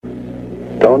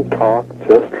Don't talk,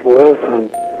 just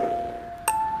listen.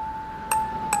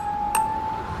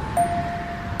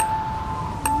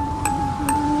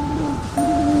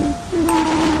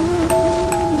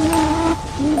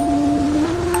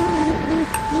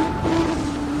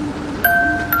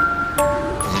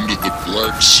 Under the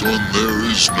black sun there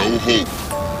is no hope,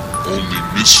 only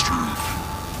mystery,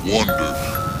 wonder,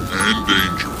 and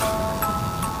danger.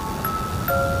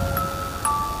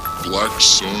 Black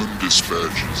Sun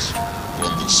Dispatches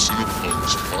on the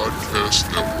Cinepunks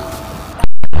Podcast Network.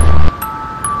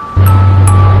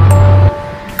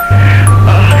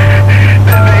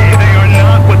 They are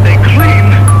not what they claim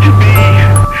to be.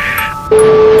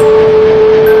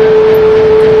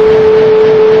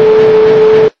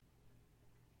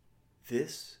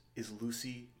 This is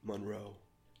Lucy Monroe.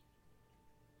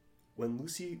 When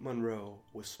Lucy Monroe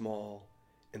was small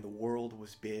and the world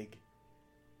was big,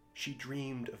 she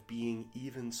dreamed of being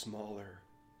even smaller,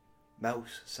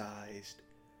 mouse-sized,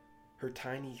 her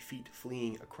tiny feet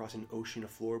fleeing across an ocean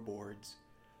of floorboards,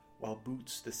 while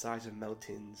boots the size of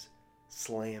mountains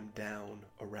slammed down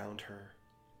around her.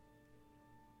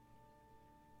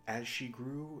 As she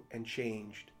grew and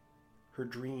changed, her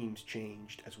dreams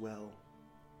changed as well.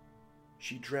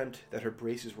 She dreamt that her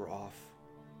braces were off,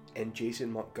 and Jason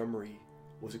Montgomery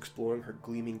was exploring her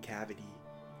gleaming cavity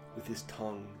with his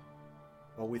tongue,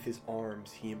 while with his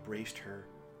arms he embraced her,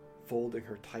 folding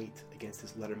her tight against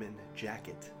his Letterman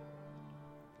jacket.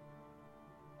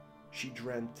 She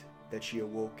dreamt that she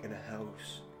awoke in a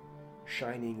house,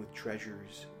 shining with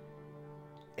treasures,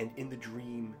 and in the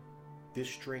dream, this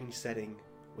strange setting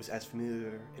was as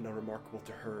familiar and unremarkable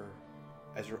to her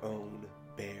as her own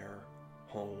bare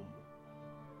home.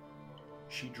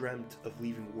 She dreamt of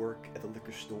leaving work at the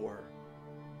liquor store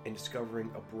and discovering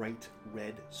a bright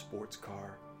red sports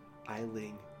car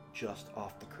idling just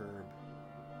off the curb.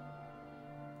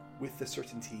 With the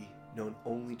certainty known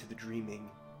only to the dreaming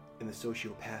and the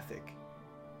sociopathic,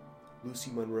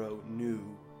 Lucy Monroe knew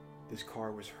this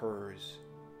car was hers,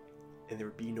 and there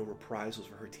would be no reprisals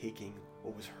for her taking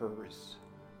what was hers.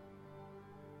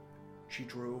 She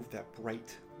drove that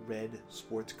bright red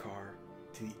sports car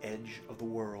to the edge of the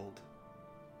world,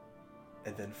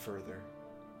 and then further.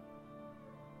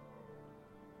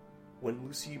 When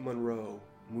Lucy Monroe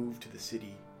moved to the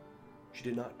city, she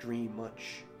did not dream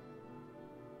much.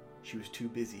 She was too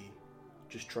busy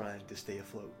just trying to stay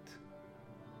afloat.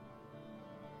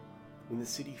 When the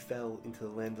city fell into the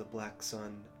land of the black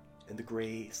sun and the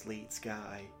gray slate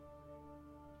sky,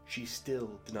 she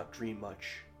still did not dream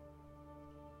much.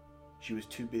 She was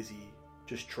too busy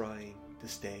just trying to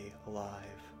stay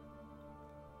alive.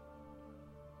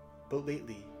 But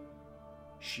lately,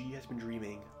 she has been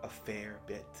dreaming a fair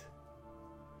bit.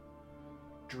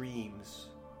 Dreams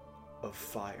of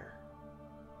fire.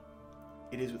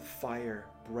 It is with fire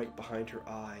bright behind her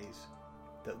eyes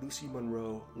that Lucy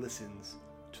Monroe listens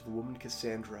to the woman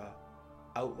Cassandra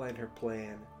outline her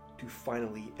plan to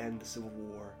finally end the Civil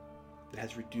War that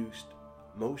has reduced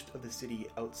most of the city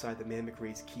outside the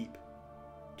Mammograys Keep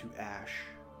to ash.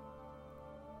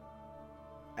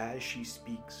 As she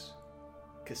speaks,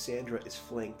 Cassandra is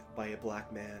flanked by a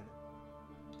black man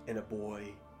and a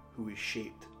boy who is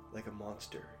shaped like a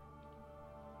monster.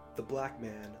 The black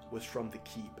man was from the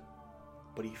Keep,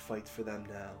 but he fights for them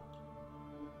now.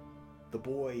 The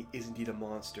boy is indeed a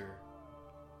monster,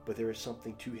 but there is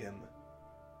something to him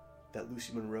that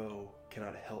Lucy Monroe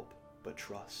cannot help but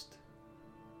trust.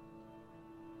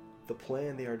 The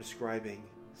plan they are describing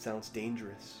sounds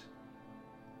dangerous.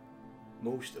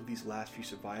 Most of these last few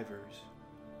survivors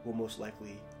will most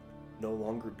likely no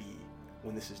longer be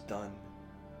when this is done,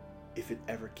 if it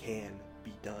ever can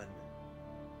be done.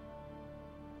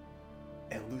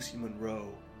 And Lucy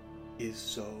Monroe is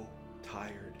so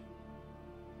tired.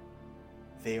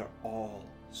 They are all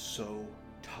so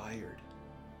tired.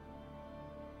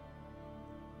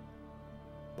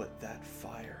 But that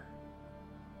fire,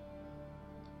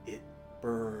 it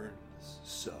burns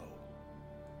so.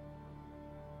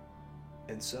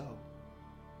 And so,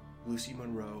 Lucy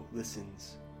Monroe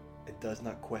listens and does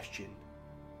not question,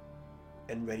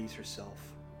 and readies herself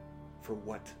for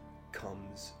what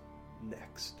comes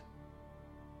next.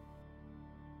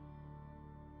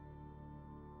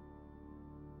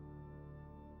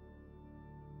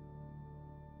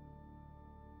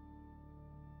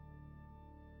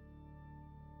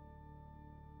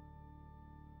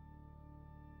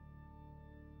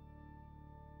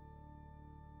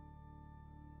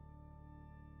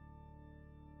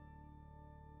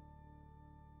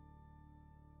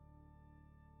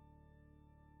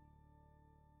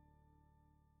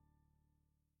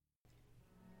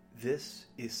 This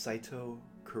is Saito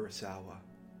Kurosawa.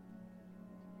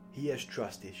 He has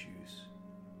trust issues.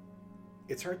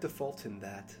 It's hard to fault him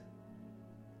that.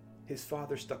 His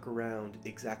father stuck around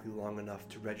exactly long enough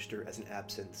to register as an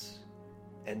absence,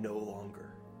 and no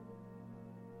longer.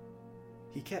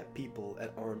 He kept people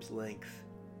at arm's length,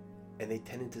 and they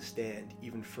tended to stand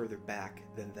even further back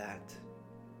than that.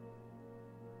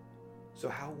 So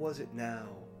how was it now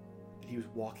that he was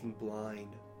walking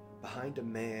blind behind a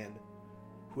man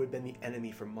who had been the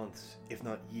enemy for months, if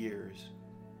not years,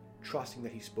 trusting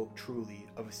that he spoke truly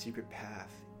of a secret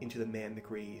path into the Man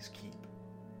McRae's keep?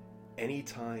 Any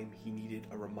time he needed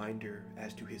a reminder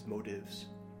as to his motives,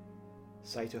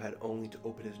 Saito had only to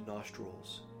open his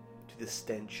nostrils to the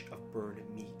stench of burned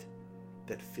meat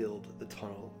that filled the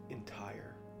tunnel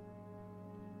entire.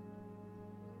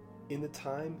 In the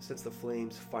time since the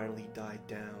flames finally died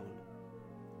down,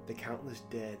 the countless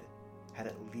dead had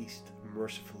at least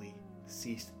mercifully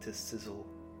ceased to sizzle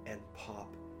and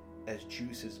pop as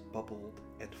juices bubbled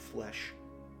and flesh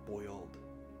boiled.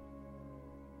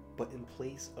 But in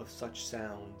place of such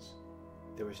sounds,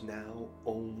 there was now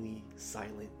only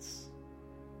silence.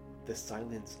 The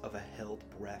silence of a held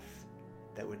breath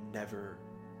that would never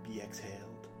be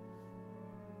exhaled.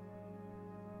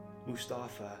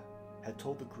 Mustafa had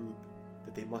told the group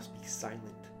that they must be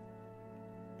silent,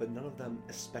 but none of them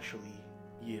especially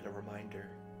needed a reminder.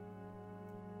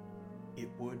 It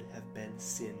would have been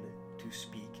sin to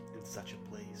speak in such a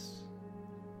place.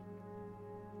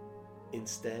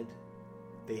 Instead,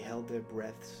 they held their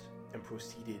breaths and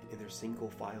proceeded in their single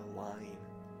file line,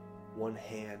 one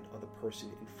hand on the person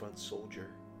in front soldier,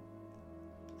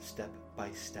 step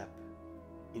by step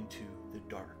into the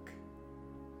dark.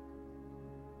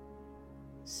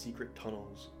 Secret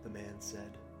tunnels, the man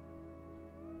said,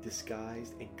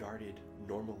 disguised and guarded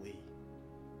normally,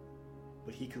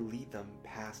 but he could lead them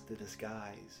past the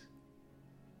disguise,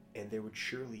 and there would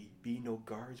surely be no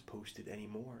guards posted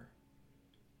anymore.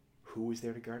 Who was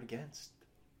there to guard against?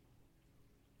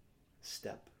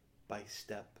 Step by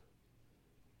step,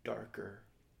 darker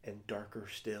and darker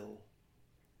still,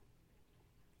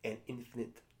 an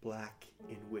infinite black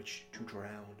in which to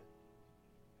drown.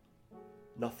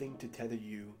 Nothing to tether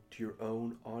you to your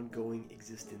own ongoing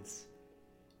existence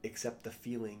except the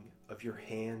feeling of your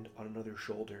hand on another's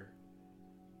shoulder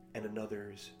and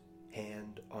another's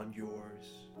hand on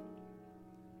yours.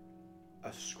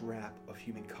 A scrap of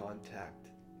human contact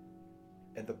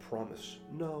and the promise,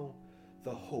 no,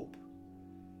 the hope,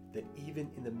 that even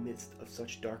in the midst of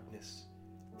such darkness,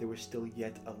 there was still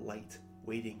yet a light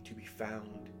waiting to be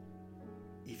found,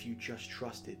 if you just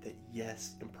trusted that,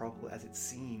 yes, improbable as it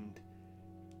seemed,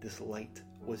 this light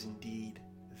was indeed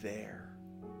there.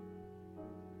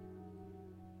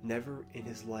 Never in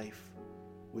his life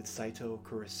would Saito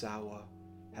Kurosawa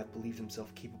have believed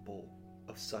himself capable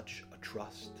of such a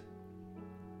trust.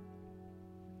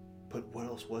 But what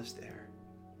else was there?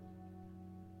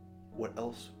 What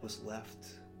else was left?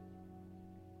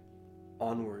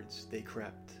 Onwards they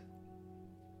crept,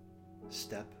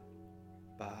 step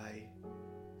by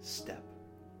step.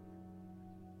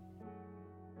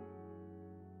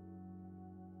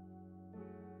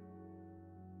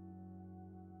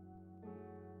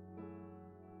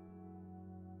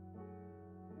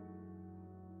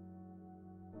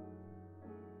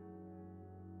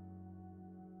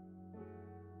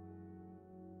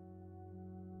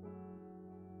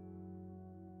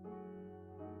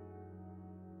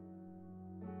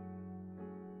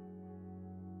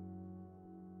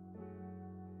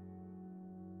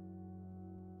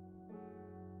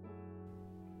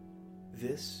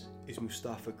 This is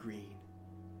Mustafa Green.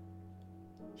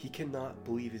 He cannot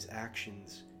believe his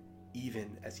actions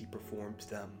even as he performed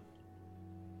them.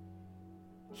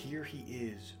 Here he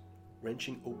is,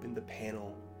 wrenching open the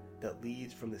panel that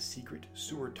leads from the secret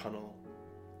sewer tunnel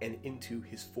and into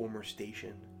his former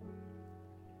station.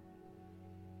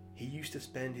 He used to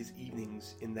spend his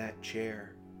evenings in that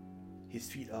chair,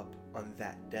 his feet up on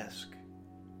that desk.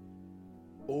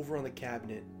 Over on the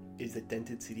cabinet is the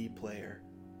dented CD player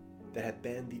that had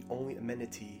been the only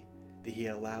amenity that he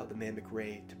had allowed the Man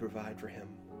McRae to provide for him.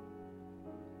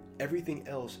 Everything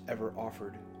else ever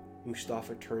offered,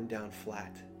 Mustafa turned down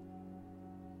flat.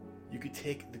 You could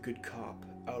take the good cop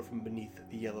out from beneath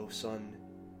the yellow sun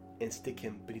and stick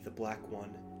him beneath the black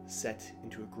one set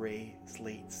into a gray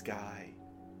slate sky.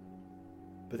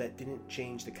 But that didn't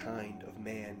change the kind of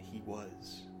man he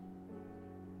was.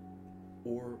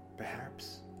 Or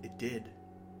perhaps it did,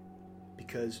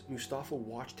 because Mustafa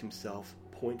watched himself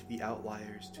point the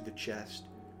outliers to the chest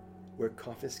where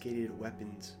confiscated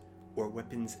weapons or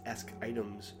weapons-esque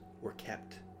items were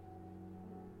kept.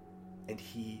 And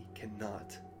he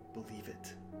cannot believe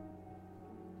it.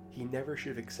 He never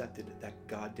should have accepted that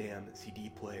goddamn CD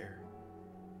player.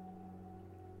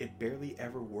 It barely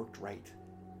ever worked right.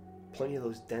 Plenty of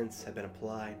those dents had been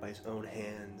applied by his own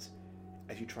hands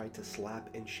as he tried to slap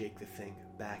and shake the thing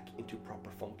back into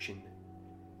proper function.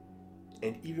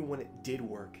 And even when it did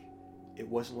work, it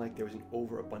wasn't like there was an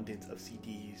overabundance of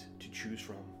CDs to choose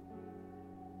from.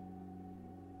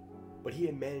 But he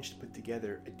had managed to put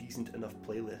together a decent enough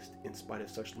playlist in spite of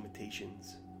such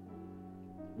limitations.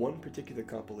 One particular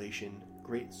compilation,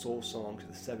 Great Soul Songs of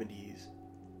the 70s,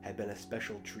 had been a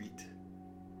special treat.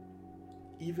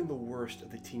 Even the worst of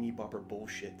the teeny bopper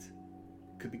bullshit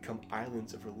could become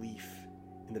islands of relief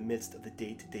in the midst of the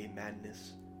day-to-day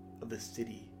madness of the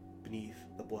city beneath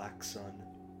the black sun.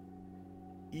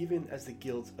 Even as the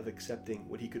guilt of accepting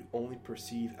what he could only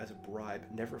perceive as a bribe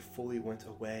never fully went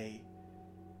away,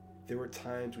 there were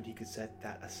times when he could set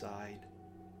that aside.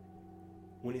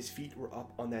 When his feet were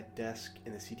up on that desk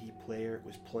and the CD player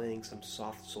was playing some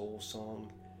soft soul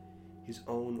song, his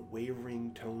own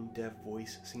wavering tone-deaf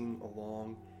voice singing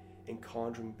along and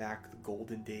conjuring back the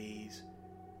golden days,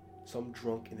 some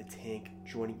drunk in the tank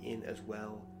joining in as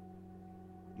well.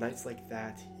 Nights like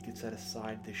that, he could set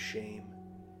aside this shame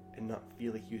and not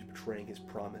feel like he was betraying his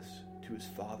promise to his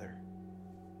father.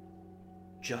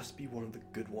 Just be one of the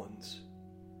good ones,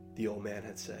 the old man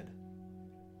had said.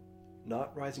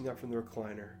 Not rising up from the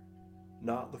recliner,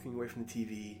 not looking away from the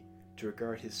TV to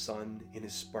regard his son in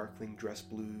his sparkling dress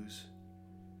blues.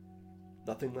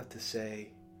 Nothing left to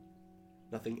say,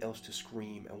 nothing else to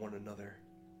scream at one another.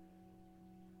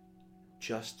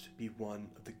 Just be one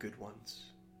of the good ones.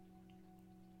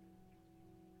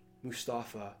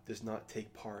 Mustafa does not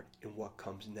take part in what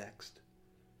comes next,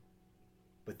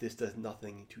 but this does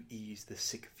nothing to ease the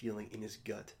sick feeling in his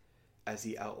gut as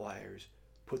the outliers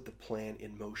put the plan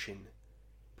in motion,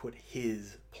 put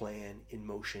his plan in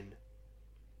motion.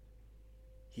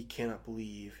 He cannot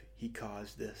believe he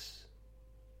caused this.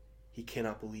 He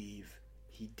cannot believe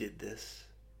he did this,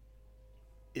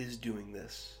 is doing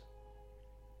this.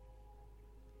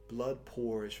 Blood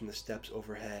pours from the steps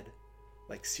overhead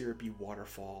like syrupy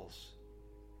waterfalls.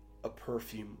 A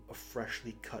perfume of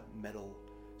freshly cut metal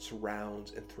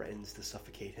surrounds and threatens to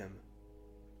suffocate him.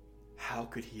 How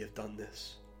could he have done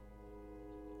this?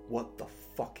 What the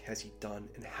fuck has he done,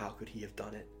 and how could he have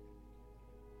done it?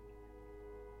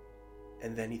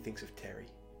 And then he thinks of Terry.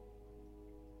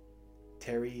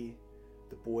 Terry,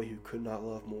 the boy who could not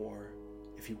love more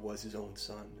if he was his own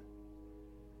son.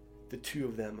 The two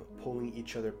of them pulling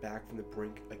each other back from the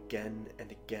brink again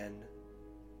and again.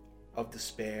 Of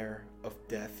despair, of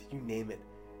death, you name it,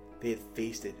 they had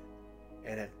faced it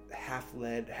and had half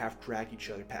led, half dragged each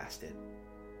other past it.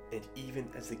 And even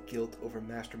as the guilt over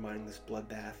masterminding this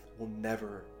bloodbath will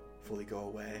never fully go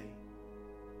away,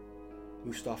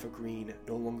 Mustafa Green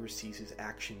no longer sees his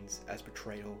actions as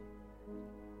betrayal.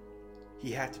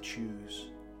 He had to choose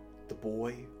the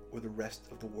boy or the rest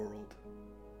of the world.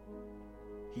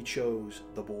 He chose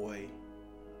the boy,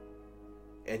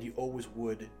 and he always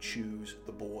would choose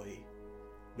the boy,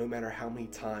 no matter how many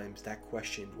times that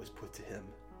question was put to him.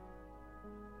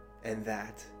 And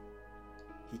that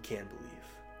he can believe.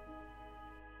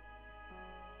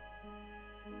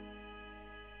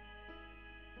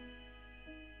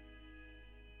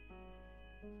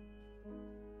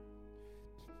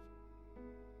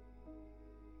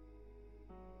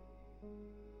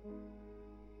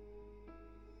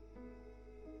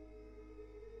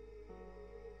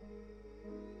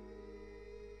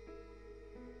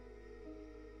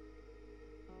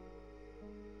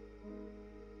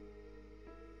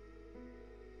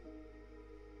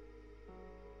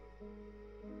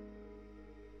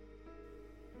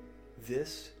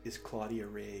 This is Claudia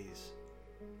Reyes.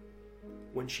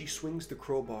 When she swings the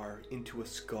crowbar into a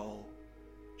skull,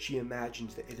 she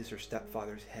imagines that it is her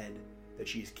stepfather's head that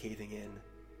she is caving in.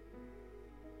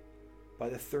 By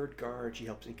the third guard she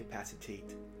helps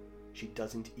incapacitate, she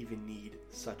doesn't even need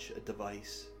such a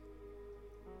device.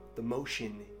 The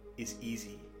motion is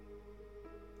easy.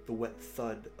 The wet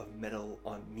thud of metal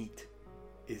on meat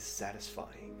is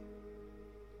satisfying.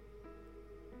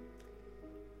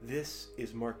 This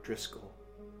is Mark Driscoll.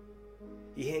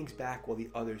 He hangs back while the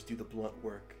others do the blunt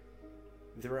work.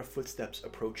 There are footsteps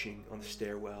approaching on the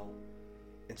stairwell,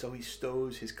 and so he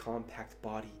stows his compact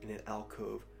body in an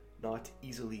alcove not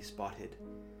easily spotted.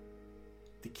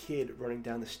 The kid running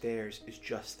down the stairs is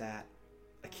just that,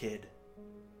 a kid.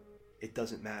 It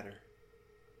doesn't matter.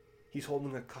 He's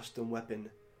holding a custom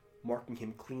weapon, marking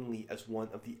him cleanly as one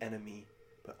of the enemy,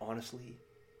 but honestly,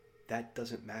 that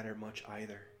doesn't matter much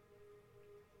either.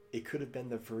 It could have been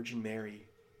the Virgin Mary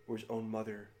or his own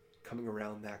mother coming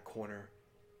around that corner,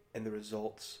 and the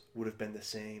results would have been the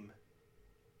same.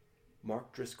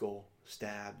 Mark Driscoll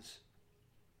stabs.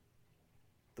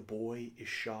 The boy is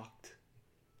shocked.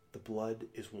 The blood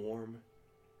is warm,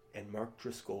 and Mark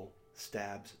Driscoll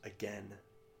stabs again.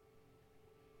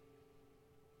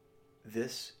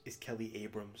 This is Kelly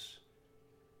Abrams.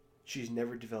 She's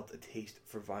never developed a taste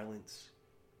for violence.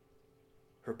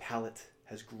 Her palate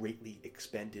has greatly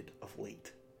expanded of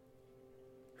late.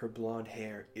 Her blonde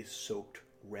hair is soaked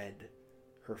red,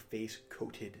 her face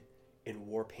coated in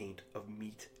war paint of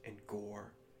meat and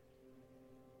gore.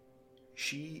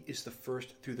 She is the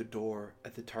first through the door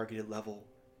at the targeted level,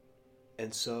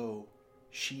 and so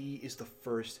she is the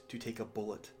first to take a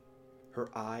bullet, her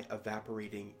eye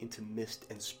evaporating into mist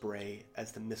and spray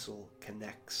as the missile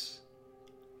connects.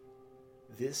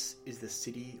 This is the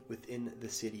city within the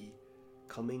city,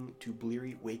 coming to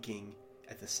bleary waking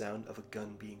at the sound of a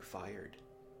gun being fired.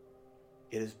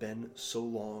 It has been so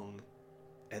long,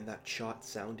 and that shot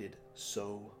sounded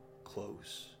so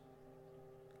close.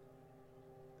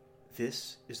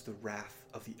 This is the wrath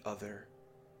of the other,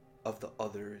 of the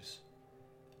others,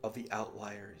 of the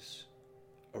outliers,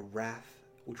 a wrath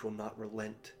which will not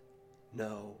relent,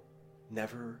 no,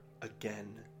 never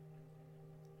again.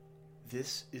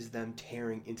 This is them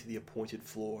tearing into the appointed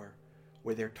floor,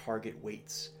 where their target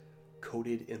waits,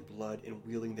 coated in blood and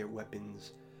wielding their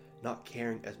weapons, not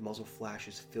caring as muzzle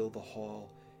flashes fill the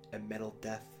hall and metal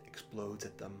death explodes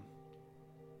at them.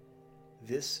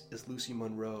 This is Lucy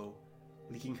Monroe,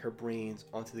 leaking her brains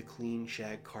onto the clean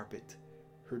shag carpet,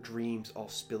 her dreams all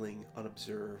spilling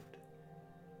unobserved.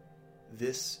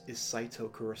 This is Saito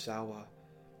Kurosawa,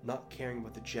 not caring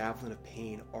about the javelin of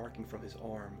pain arcing from his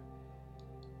arm.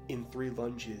 In 3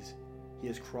 lunges, he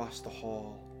has crossed the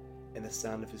hall, and the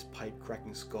sound of his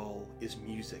pipe-cracking skull is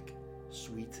music,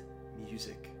 sweet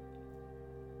music.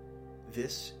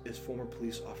 This is former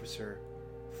police officer,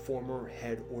 former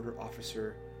head order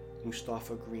officer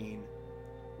Mustafa Green,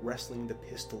 wrestling the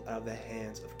pistol out of the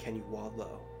hands of Kenny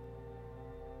Wadlow.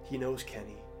 He knows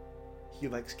Kenny. He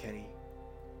likes Kenny.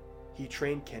 He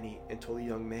trained Kenny and told the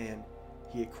young man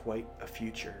he had quite a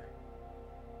future.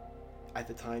 At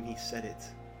the time he said it,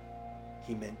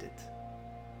 he meant it.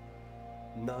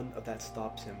 None of that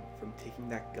stops him from taking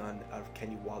that gun out of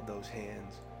Kenny Wadlow's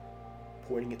hands,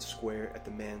 pointing it square at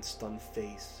the man's stunned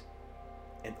face,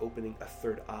 and opening a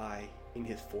third eye in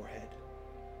his forehead.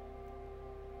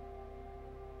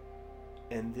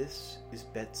 And this is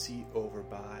Betsy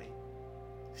Overby,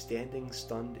 standing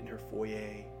stunned in her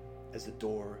foyer as the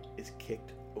door is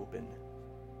kicked open.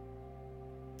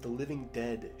 The living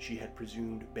dead she had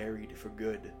presumed buried for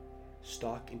good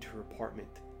stalk into her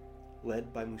apartment,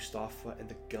 led by Mustafa and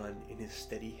the gun in his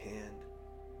steady hand.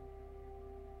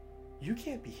 "You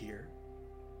can't be here,"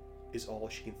 is all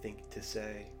she can think to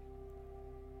say.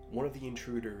 One of the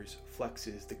intruders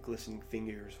flexes the glistening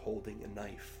fingers holding a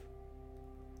knife.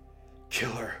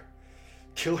 "Kill her!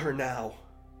 Kill her now!"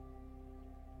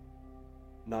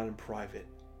 "Not in private,"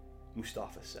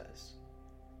 Mustafa says.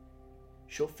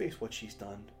 "She'll face what she's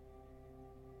done.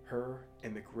 Her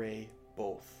and McRae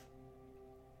both."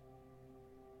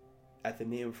 At the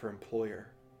name of her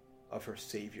employer, of her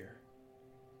savior,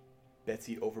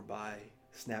 Betsy Overby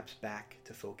snaps back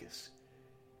to focus.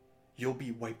 "You'll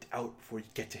be wiped out before you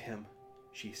get to him,"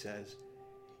 she says.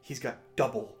 "He's got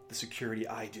double the security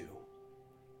I do."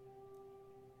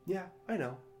 "Yeah, I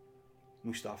know,"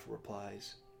 Mustafa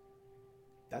replies.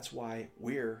 "That's why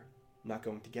we're not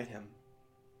going to get him.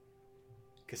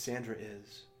 Cassandra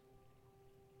is."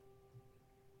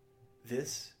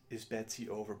 This is Betsy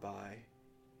Overby,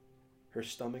 her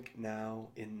stomach now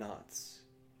in knots.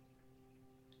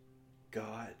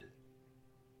 God,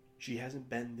 she hasn't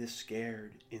been this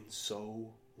scared in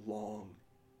so long.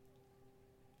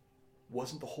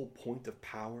 Wasn't the whole point of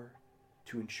power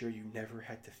to ensure you never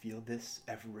had to feel this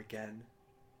ever again?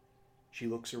 She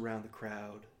looks around the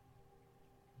crowd.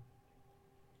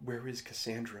 "Where is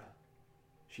Cassandra?"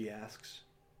 she asks.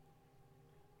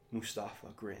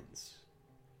 Mustafa grins.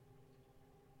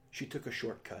 "She took a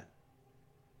shortcut."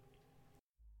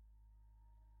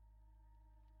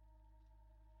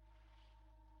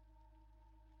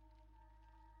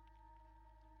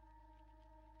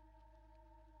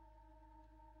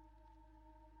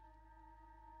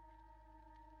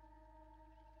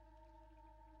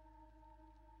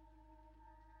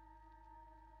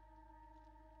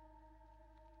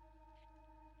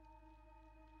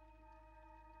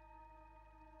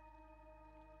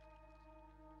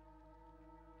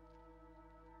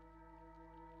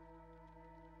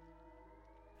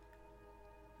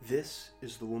 This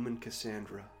is the woman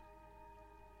Cassandra.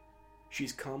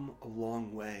 She's come a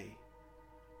long way.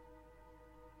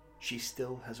 she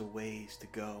still has a ways to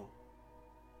go.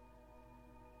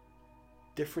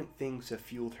 Different things have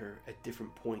fueled her at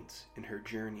different points in her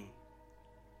journey.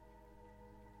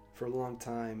 For a long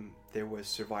time, there was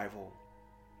survival.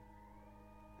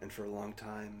 And for a long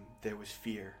time, there was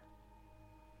fear.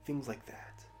 Things like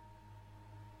that.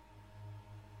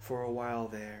 For a while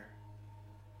there,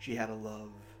 she had a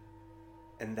love,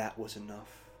 and that was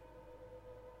enough.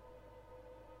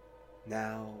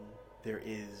 Now there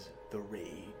is the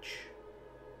rage.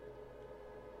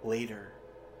 Later,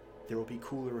 there will be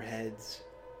cooler heads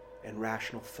and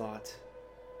rational thought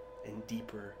and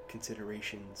deeper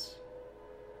considerations.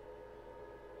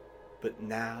 But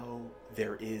now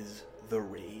there is the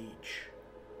rage.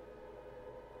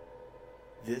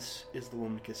 This is the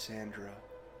woman Cassandra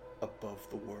above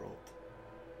the world.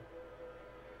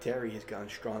 Terry has gotten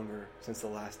stronger since the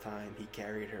last time he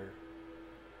carried her.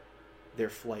 Their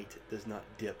flight does not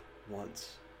dip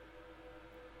once.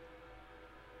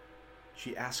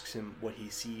 She asks him what he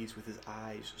sees with his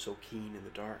eyes so keen in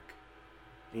the dark,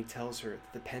 and he tells her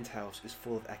that the penthouse is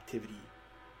full of activity.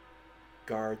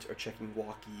 Guards are checking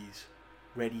walkies,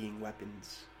 readying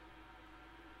weapons.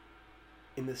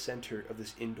 In the center of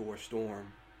this indoor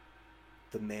storm,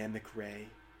 the man McRae,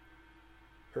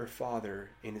 her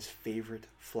father in his favorite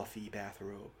fluffy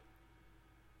bathrobe.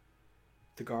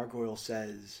 The gargoyle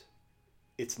says,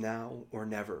 "It's now or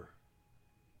never."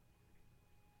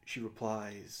 She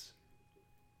replies,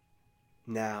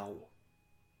 "Now."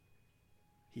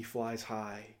 He flies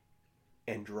high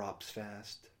and drops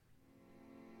fast.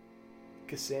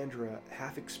 Cassandra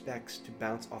half expects to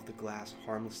bounce off the glass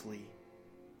harmlessly,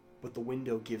 but the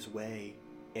window gives way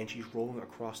and she's rolling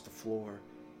across the floor,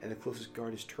 and the closest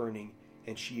guard is turning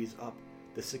and she is up.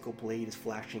 The sickle blade is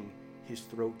flashing, his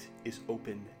throat is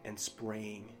open and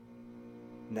spraying.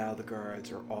 Now the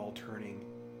guards are all turning.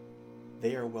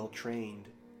 They are well trained,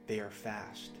 they are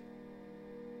fast.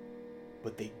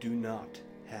 But they do not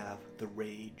have the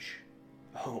rage.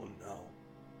 Oh no,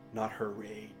 not her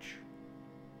rage.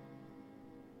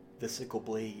 The sickle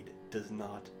blade does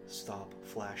not stop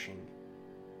flashing.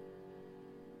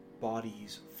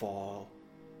 Bodies fall,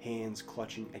 hands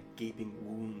clutching at gaping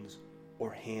wounds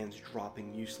or hands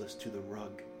dropping useless to the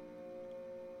rug.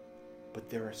 But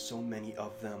there are so many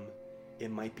of them, it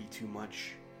might be too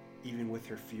much. Even with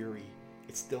her fury,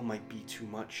 it still might be too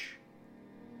much.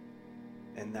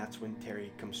 And that's when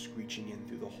Terry comes screeching in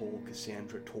through the hole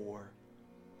Cassandra tore,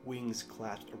 wings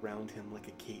clasped around him like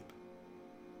a cape.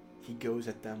 He goes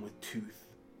at them with tooth,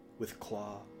 with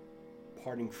claw,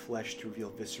 parting flesh to reveal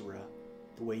viscera,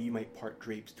 the way you might part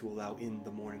drapes to allow in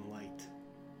the morning light.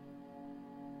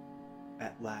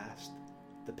 At last,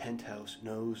 the penthouse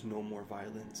knows no more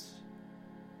violence.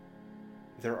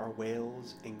 There are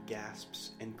wails and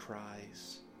gasps and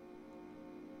cries.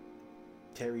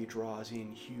 Terry draws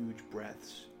in huge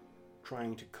breaths,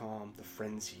 trying to calm the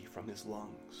frenzy from his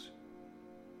lungs.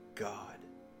 God,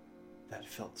 that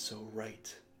felt so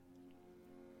right.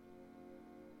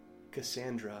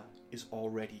 Cassandra is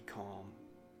already calm.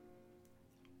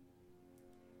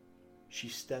 She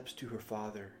steps to her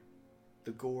father.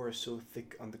 The gore is so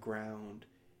thick on the ground,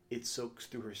 it soaks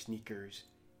through her sneakers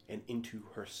and into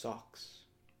her socks.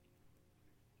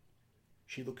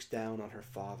 She looks down on her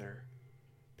father,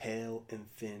 pale and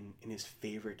thin in his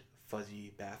favorite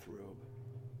fuzzy bathrobe.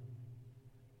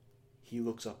 He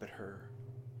looks up at her,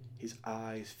 his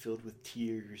eyes filled with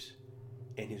tears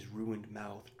and his ruined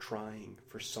mouth trying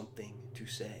for something to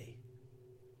say.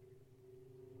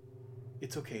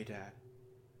 "It's okay, Dad,"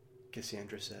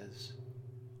 Cassandra says.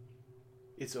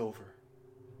 "It's over."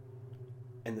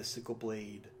 And the sickle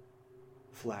blade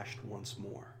flashed once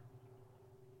more.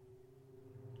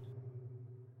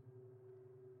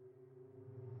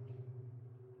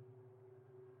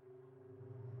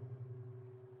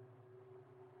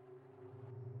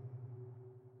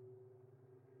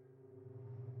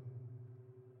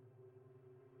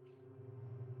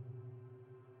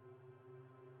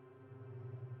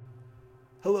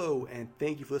 Hello, and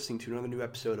thank you for listening to another new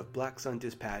episode of Black Sun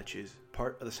Dispatches,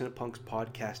 part of the Cinepunks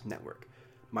Podcast Network.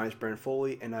 My name is Brandon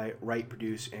Foley, and I write,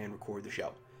 produce, and record the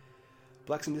show.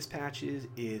 Black Sun Dispatches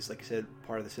is, like I said,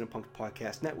 part of the Cinepunks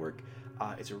Podcast Network.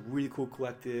 It's a really cool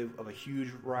collective of a huge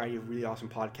variety of really awesome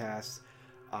podcasts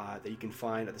that you can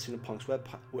find at the Cinepunks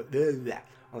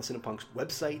on the Cinepunks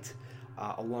website,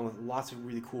 along with lots of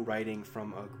really cool writing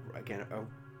from, a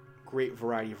great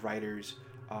variety of writers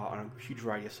on a huge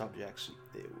variety of subjects.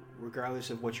 Regardless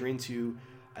of what you're into,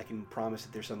 I can promise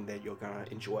that there's something that you're gonna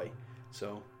enjoy.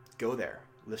 So go there,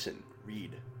 listen,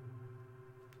 read,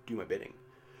 do my bidding.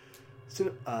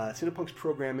 Cinepunks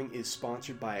programming is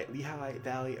sponsored by Lehigh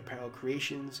Valley Apparel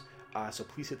Creations. So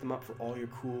please hit them up for all your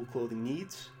cool clothing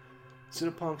needs.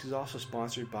 Cinepunks is also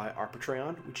sponsored by our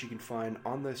Patreon, which you can find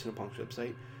on the Cinepunks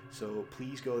website. So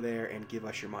please go there and give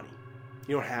us your money.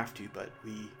 You don't have to, but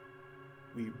we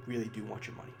really do want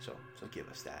your money, so give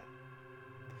us that.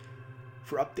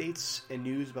 For updates and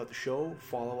news about the show,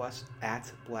 follow us at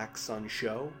Black Sun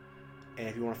Show. And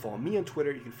if you want to follow me on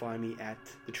Twitter, you can find me at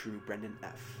The True Brendan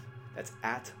F. That's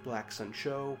at Black Sun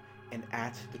Show and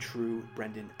at The True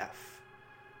Brendan F.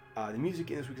 The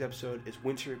music in this week's episode is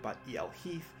Winter by E.L.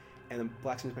 Heath, and the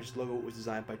Black Sun Specials logo was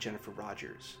designed by Jennifer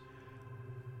Rogers.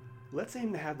 Let's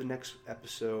aim to have the next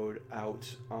episode out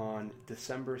on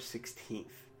December 16th.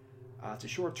 It's a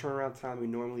short turnaround time we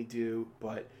normally do,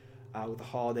 but with the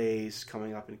holidays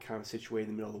coming up and kind of situated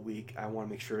in the middle of the week, I want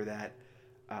to make sure that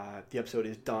the episode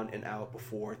is done and out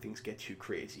before things get too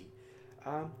crazy.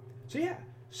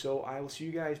 So I will see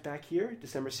you guys back here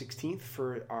December 16th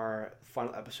for our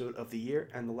final episode of the year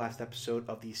and the last episode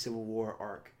of the Civil War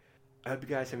arc. I hope you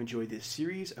guys have enjoyed this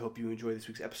series. I hope you enjoyed this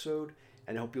week's episode,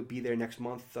 and I hope you'll be there next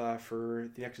month for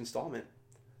the next installment.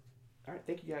 All right,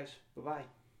 thank you guys. Bye-bye.